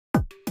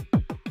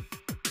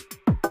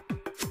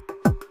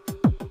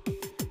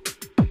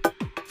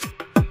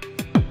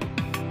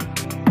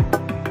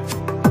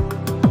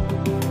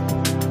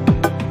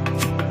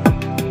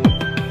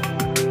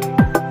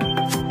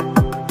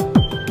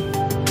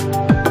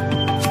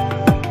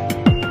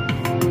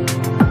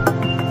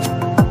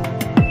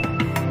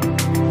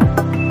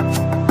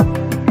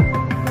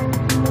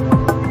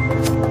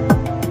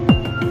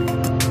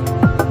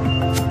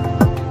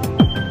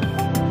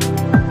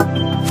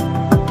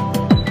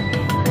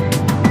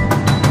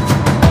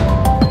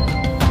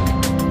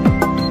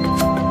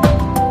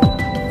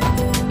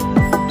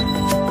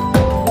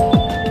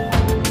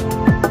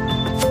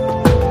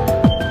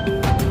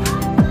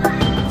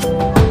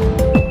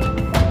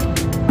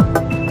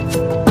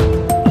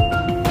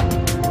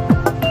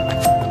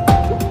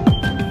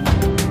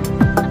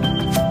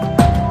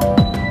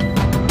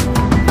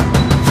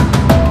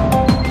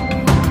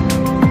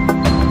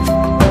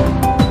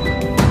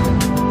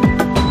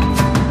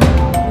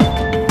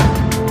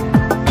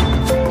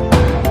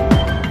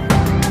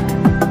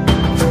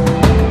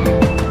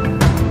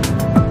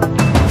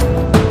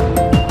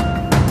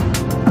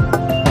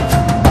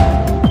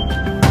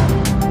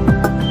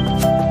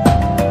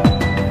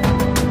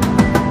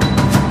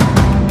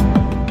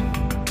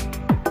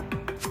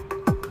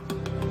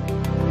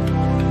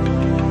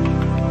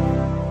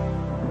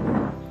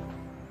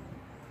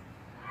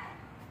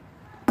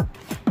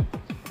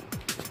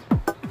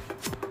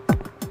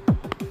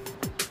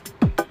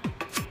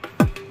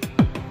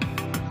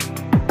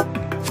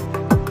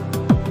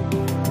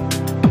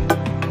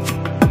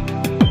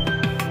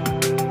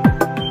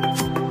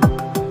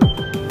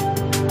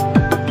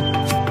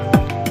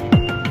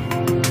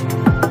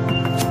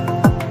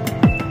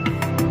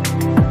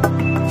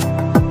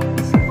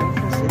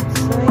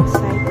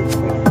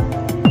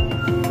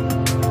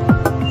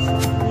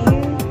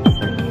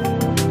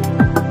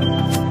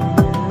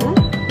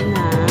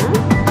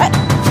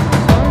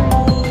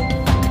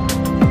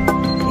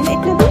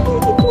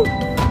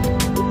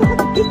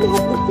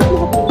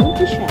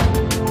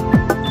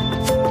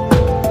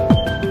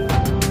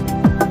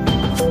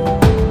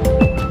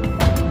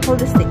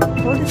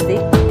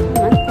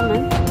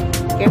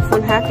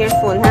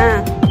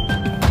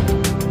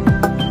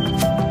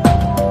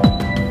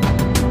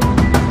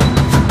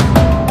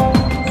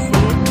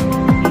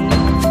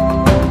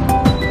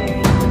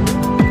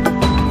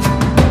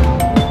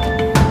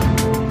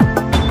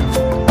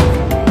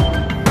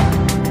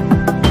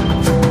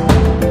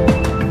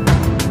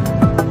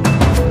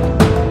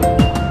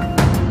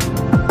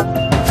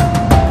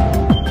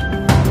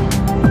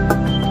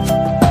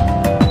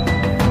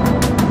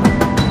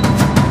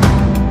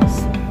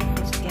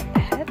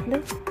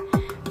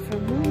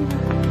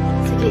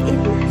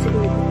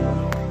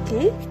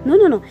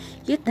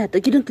hot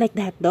dog? You don't like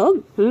the hot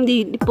dog?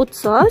 They put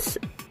sauce.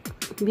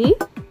 B?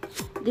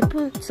 They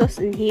put sauce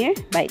in here.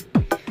 Bite.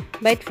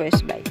 Bite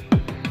first, bite.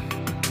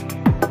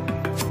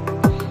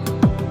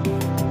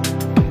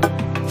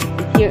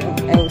 Here,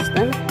 I will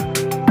stand.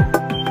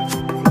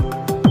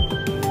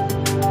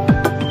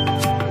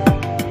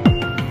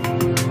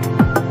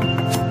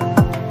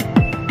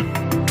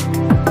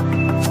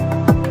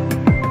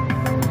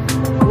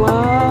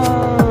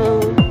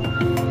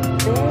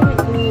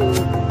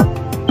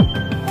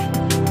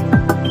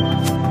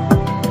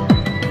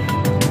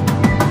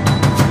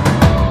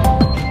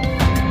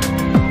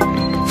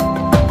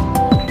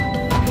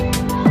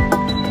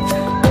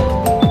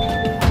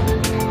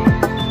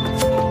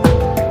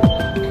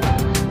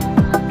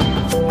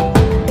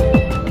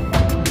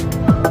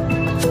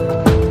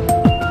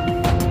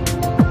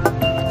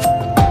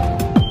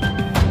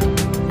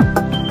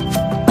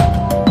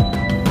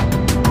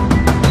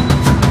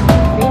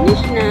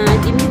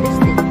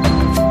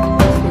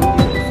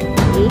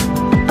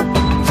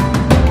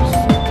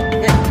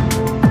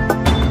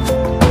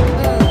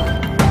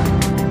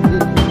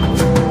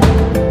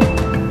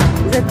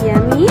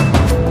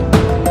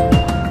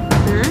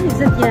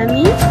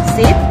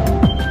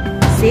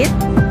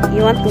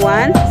 You want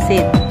one?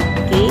 Sit.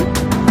 Okay.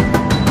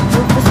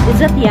 Is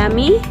that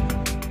yummy?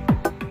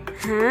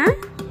 Huh?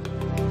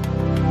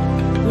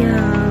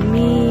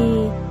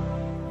 Yummy.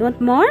 You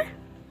want more?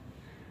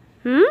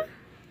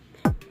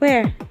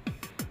 Where?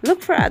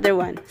 Look for other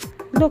one.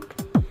 Look.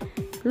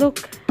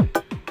 Look.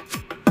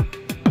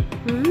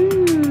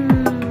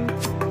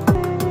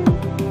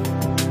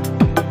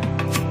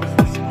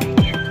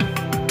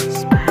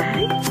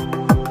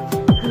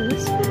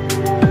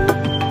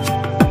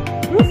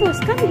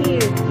 Come here.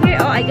 Here,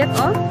 oh, I get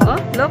all. Oh,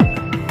 look.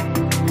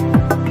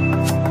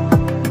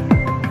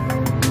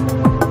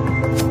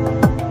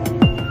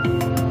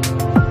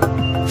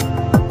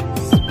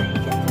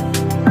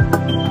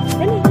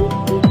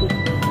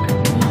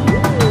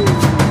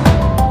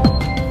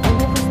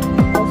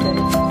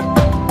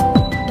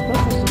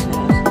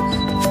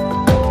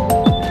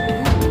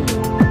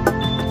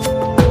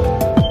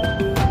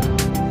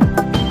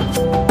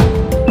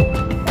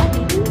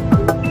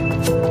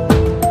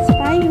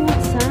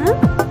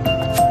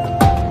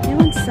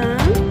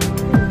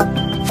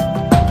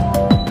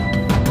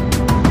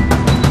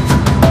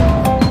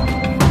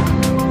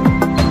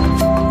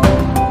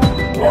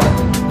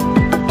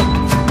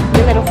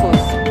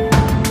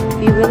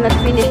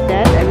 Finish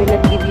that, I will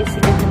not give you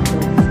second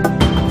chance.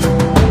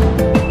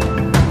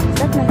 Is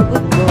that not a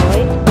good boy?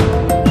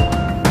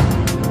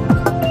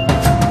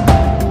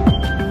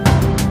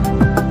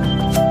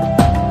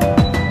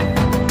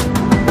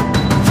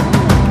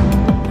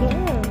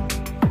 Girl.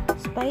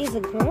 Spy is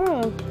a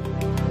girl.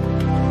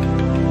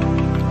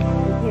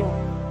 Here.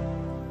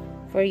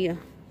 For you.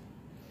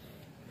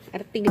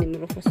 Artig ni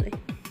Rufus eh.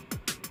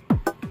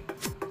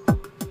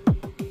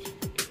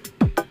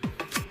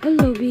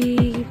 Hello,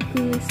 big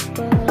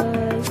Spy.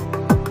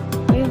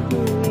 Are you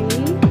hungry?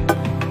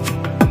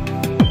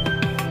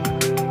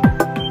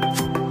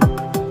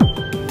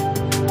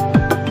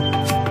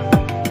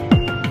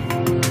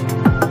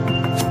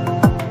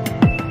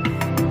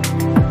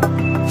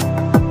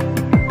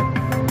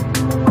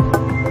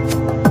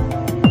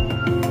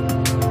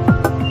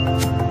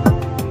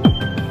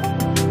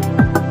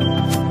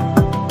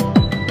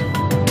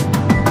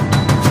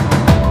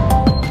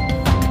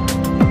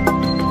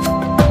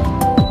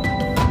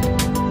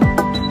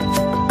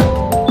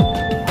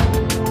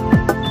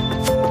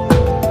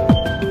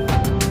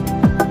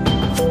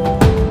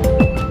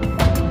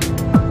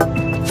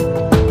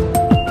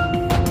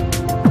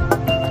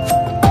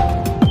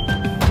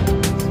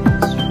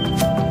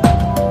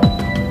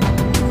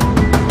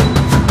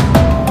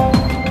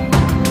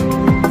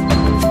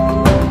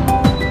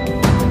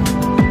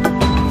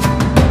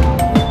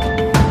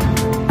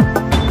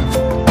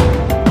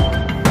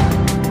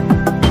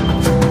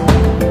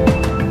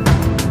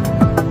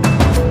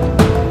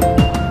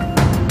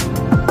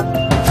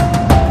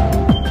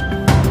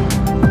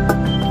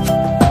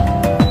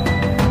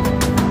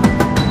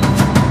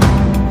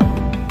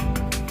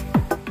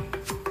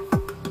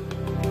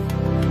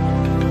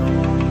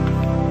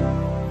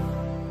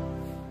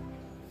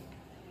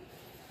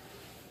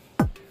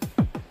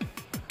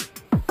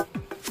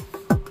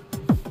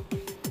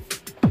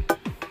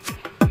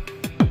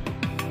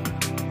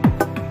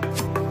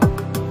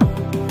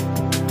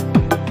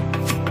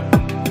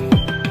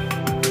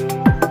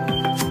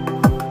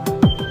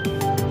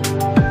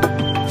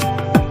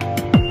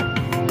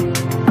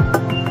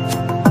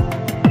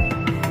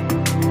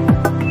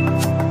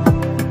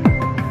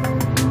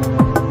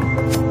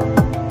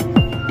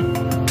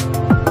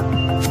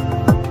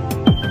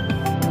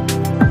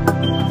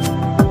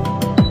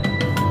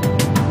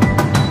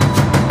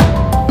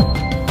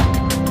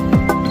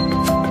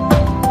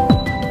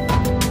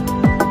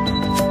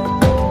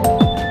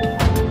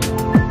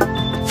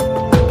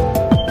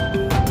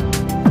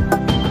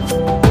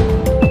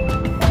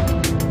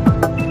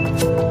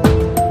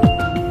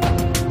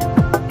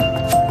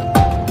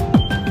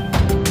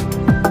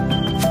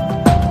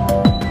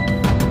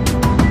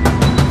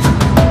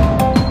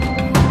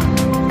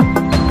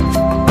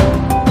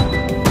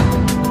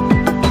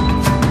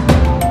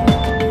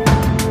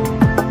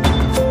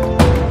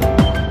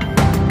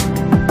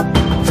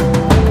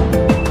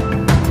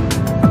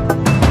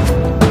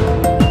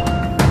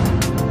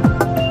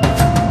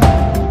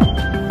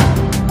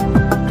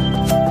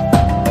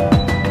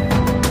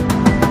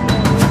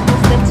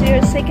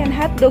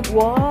 hot dog.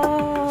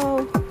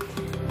 Wow.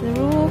 The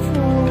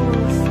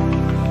Rufus.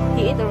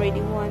 He ate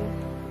already one.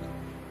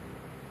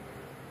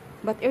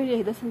 But earlier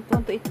he doesn't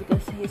want to eat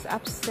because he's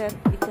upset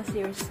because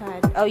you're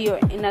sad. Oh,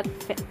 you're not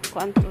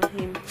control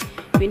him.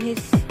 When you,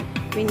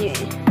 yeah,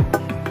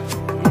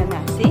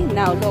 see?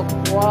 Now look.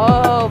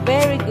 Wow,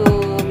 very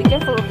good. Be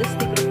careful of the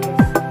stick.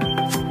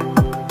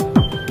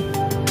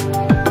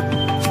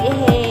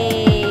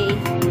 Yay.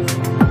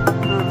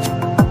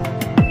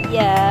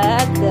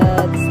 Yeah,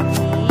 that's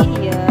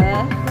me.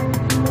 Yeah.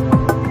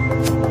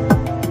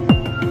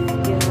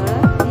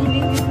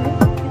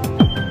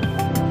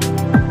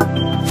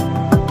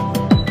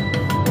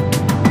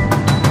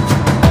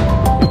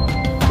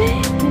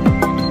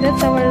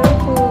 That's our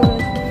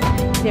Rufus.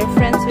 They're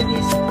friends with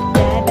his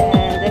dad.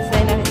 That's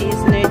why now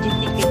he's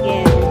energetic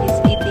again. He's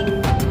eating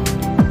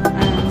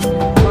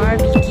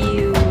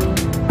barbecue.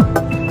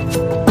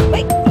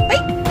 Wait,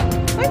 wait,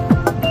 wait.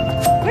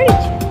 Where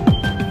did you?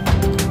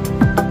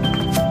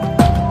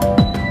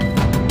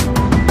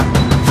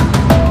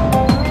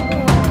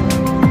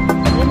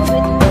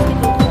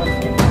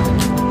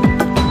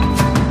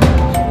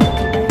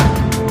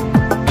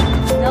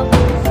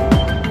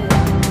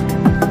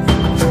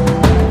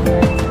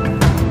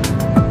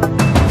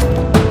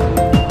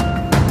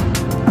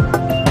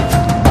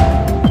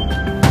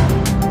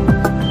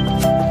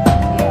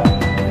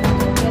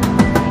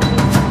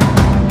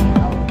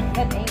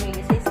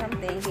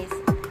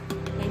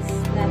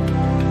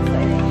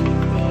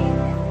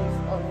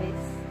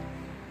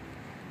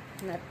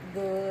 Not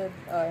good,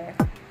 or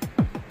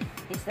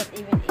he's not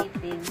even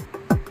eating.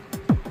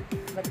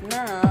 But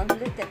now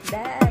look at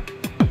that.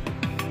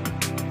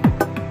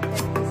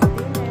 That's his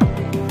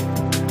dinner.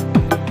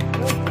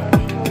 Look how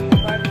he holds the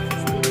barbecue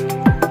stick.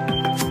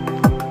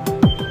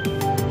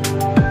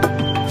 Is that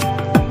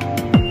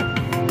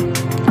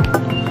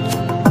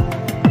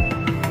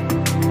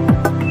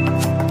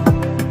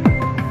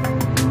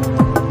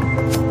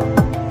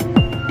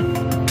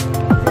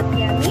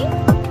yummy?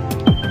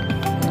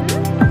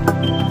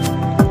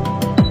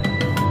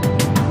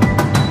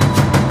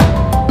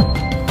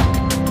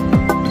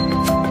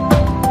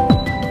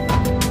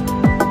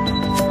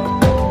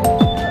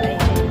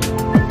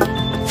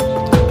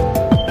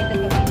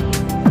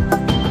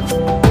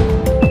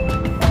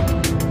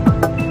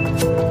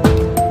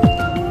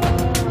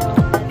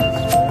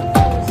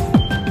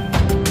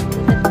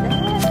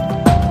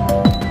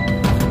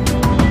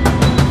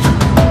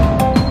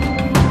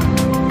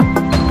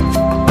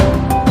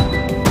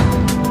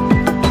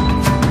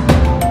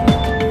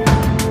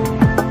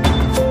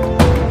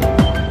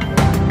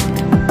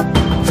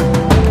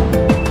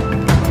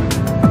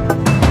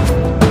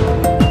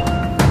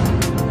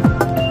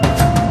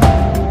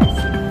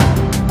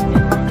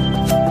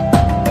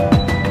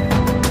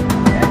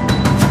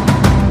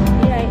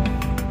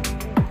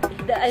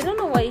 I don't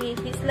know why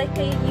he's like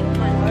a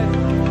human, or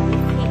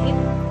if he eat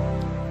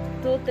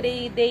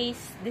 2-3 days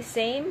the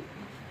same,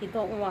 he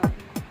don't want.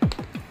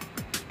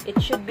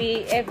 It should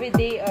be every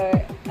day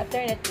or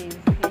alternative.